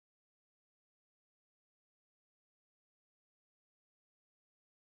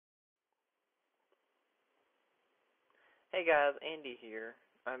Hey guys, Andy here.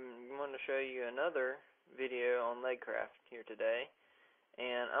 I'm going to show you another video on Leadcraft here today,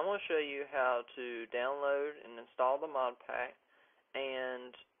 and I'm going to show you how to download and install the mod pack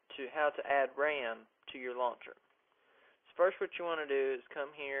and how to add RAM to your launcher. So first what you want to do is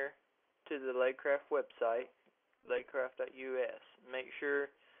come here to the Leadcraft website, leadcraft.us. Make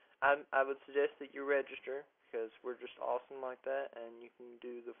sure, I would suggest that you register because we're just awesome like that, and you can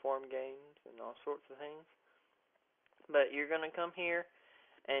do the farm games and all sorts of things. But you're going to come here,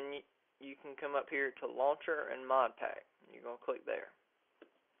 and you can come up here to Launcher and Mod Pack. You're going to click there.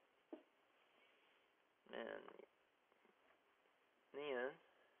 And then,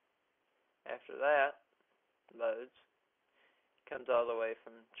 after that, loads. Comes all the way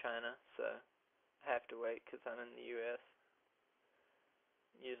from China, so I have to wait because I'm in the U.S.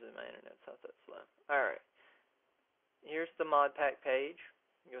 Usually my internet's not that slow. Alright, here's the Mod Pack page.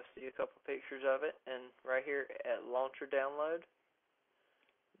 You'll see a couple pictures of it, and right here at Launcher Download,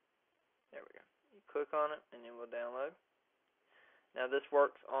 there we go. You click on it, and it will download. Now this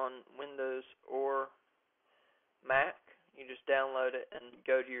works on Windows or Mac. You just download it and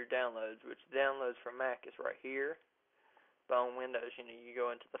go to your downloads, which downloads for Mac is right here. But on Windows, you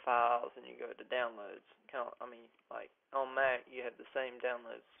go into the files and you go to downloads. Like on Mac, you have the same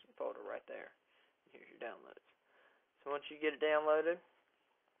downloads folder right there. Here's your downloads. So once you get it downloaded,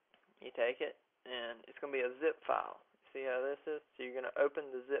 you take it, and it's going to be a zip file. See how this is? So you're going to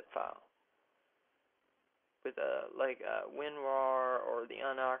open the zip file with WinRAR or the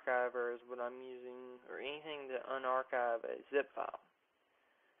unarchiver is what I'm using, or anything to unarchive a zip file.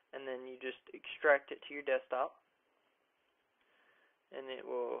 And then you just extract it to your desktop, and it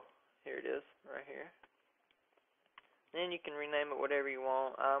will, here it is, right here. Then you can rename it whatever you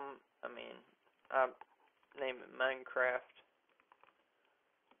want. I name it Minecraft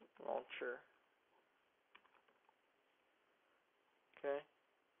Launcher. Okay.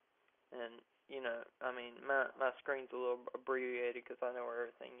 And, my screen's a little abbreviated because I know where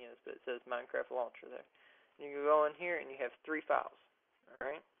everything is, but it says Minecraft Launcher there. And you can go in here and you have 3 files.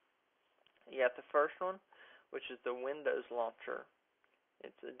 Alright? You got the first one, which is the Windows Launcher.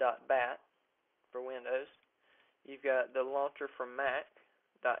 It's a .bat for Windows. You've got the launcher for Mac,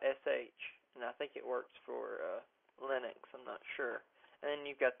 .sh, and I think it works for Linux, I'm not sure. And then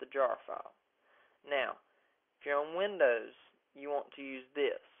you've got the jar file. Now, if you're on Windows, you want to use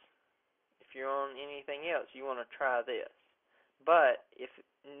this. If you're on anything else, you want to try this. But if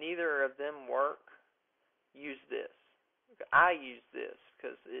neither of them work, use this. I use this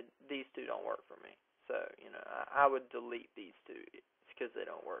because these two don't work for me. So, I would delete these two because they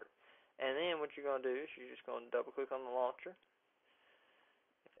don't work. And then what you're going to do is you're just going to double click on the launcher.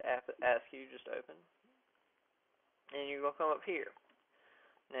 If it asks you, just open. And you're going to come up here.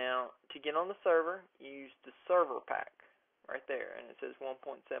 Now, to get on the server, you use the server pack right there, and it says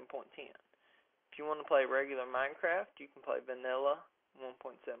 1.7.10. If you want to play regular Minecraft, you can play vanilla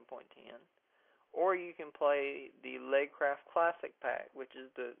 1.7.10, or you can play the Leadcraft Classic pack, which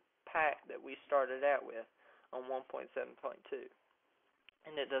is the pack that we started out with on 1.7.2,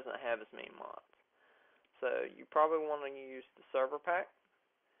 and it doesn't have as many mods. So you probably want to use the server pack.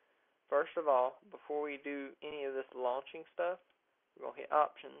 First of all, before we do any of this launching stuff, we're going to hit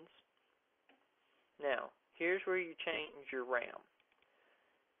Options. Now, here's where you change your RAM.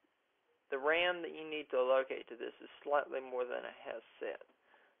 The RAM that you need to allocate to this is slightly more than it has set.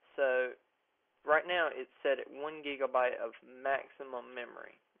 So, right now it's set at 1 gigabyte of maximum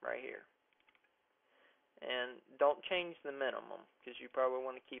memory, right here. And don't change the minimum, because you probably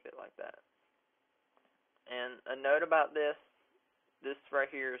want to keep it like that. And a note about this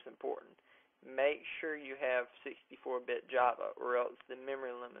right here is important. Make sure you have 64-bit Java, or else the memory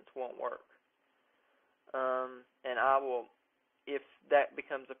limits won't work. And if that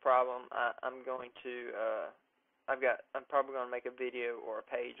becomes a problem, I'm probably going to make a video or a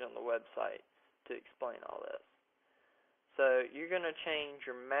page on the website to explain all this. So you're going to change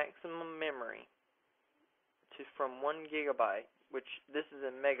your maximum memory from 1 gigabyte, which this is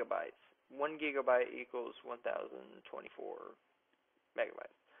in megabytes. 1 gigabyte equals 1024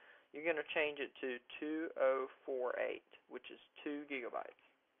 megabytes. You're going to change it to 2048, which is 2 gigabytes.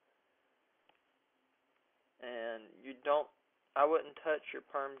 And I wouldn't touch your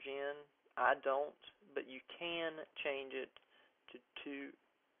PermGen. I don't, but you can change it to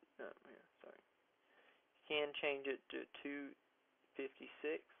You can change it to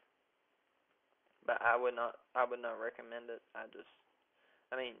 256, but I would not recommend it.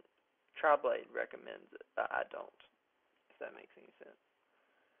 TriBlade recommends it, but I don't, if that makes any sense.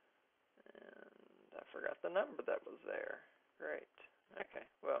 And I forgot the number that was there. Great. Okay,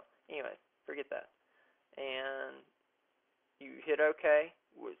 well, anyway, forget that. And you hit OK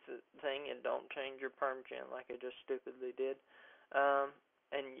with the thing and don't change your permgen like I just stupidly did.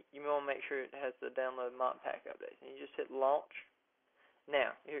 And you want to make sure it has the download mod pack updates. And you just hit launch.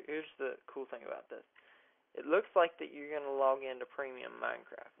 Now, here's the cool thing about this. It looks like that you're going to log into Premium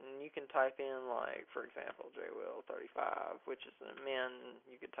Minecraft. And you can type in, like, for example, jwill35, which is an admin.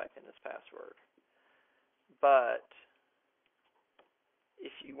 You could type in this password. But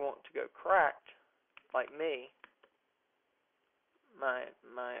if you want to go cracked, like me,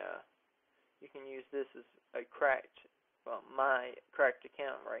 you can use this as a cracked, well, my cracked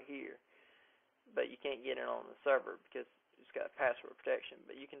account right here. But you can't get it on the server because it's got password protection.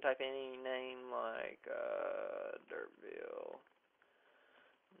 But you can type any name like Dirtville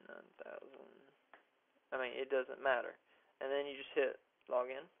 9000. I mean, it doesn't matter. And then you just hit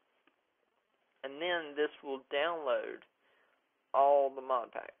login. And then this will download all the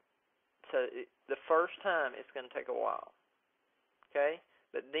mod pack. So the first time it's going to take a while. Okay?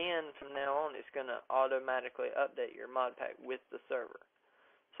 But then from now on it's going to automatically update your mod pack with the server.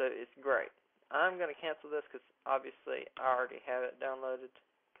 So it's great. I'm going to cancel this because obviously I already have it downloaded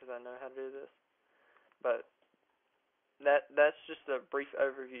because I know how to do this. But that's just a brief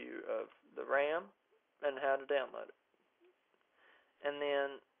overview of the RAM and how to download it. And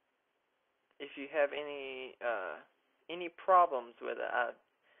then if you have any problems with it,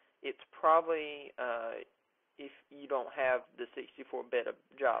 it's probably if you don't have the 64-bit of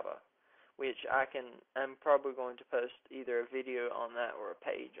Java, which I'm probably going to post either a video on that or a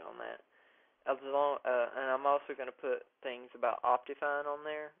page on that. And I'm also going to put things about Optifine on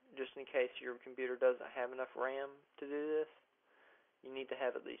there, just in case your computer doesn't have enough RAM to do this. You need to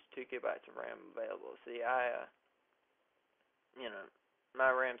have at least 2 gigabytes of RAM available. See, my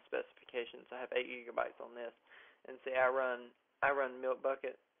RAM specifications, I have 8 gigabytes on this, and see, I run Milk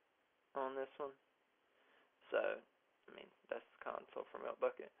Bucket on this one. So, I mean, that's the console for Milk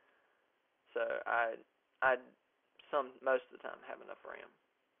Bucket. So most of the time have enough RAM.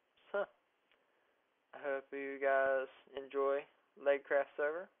 So, I hope you guys enjoy Leadcraft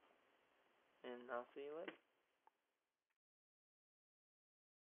server, and I'll see you later.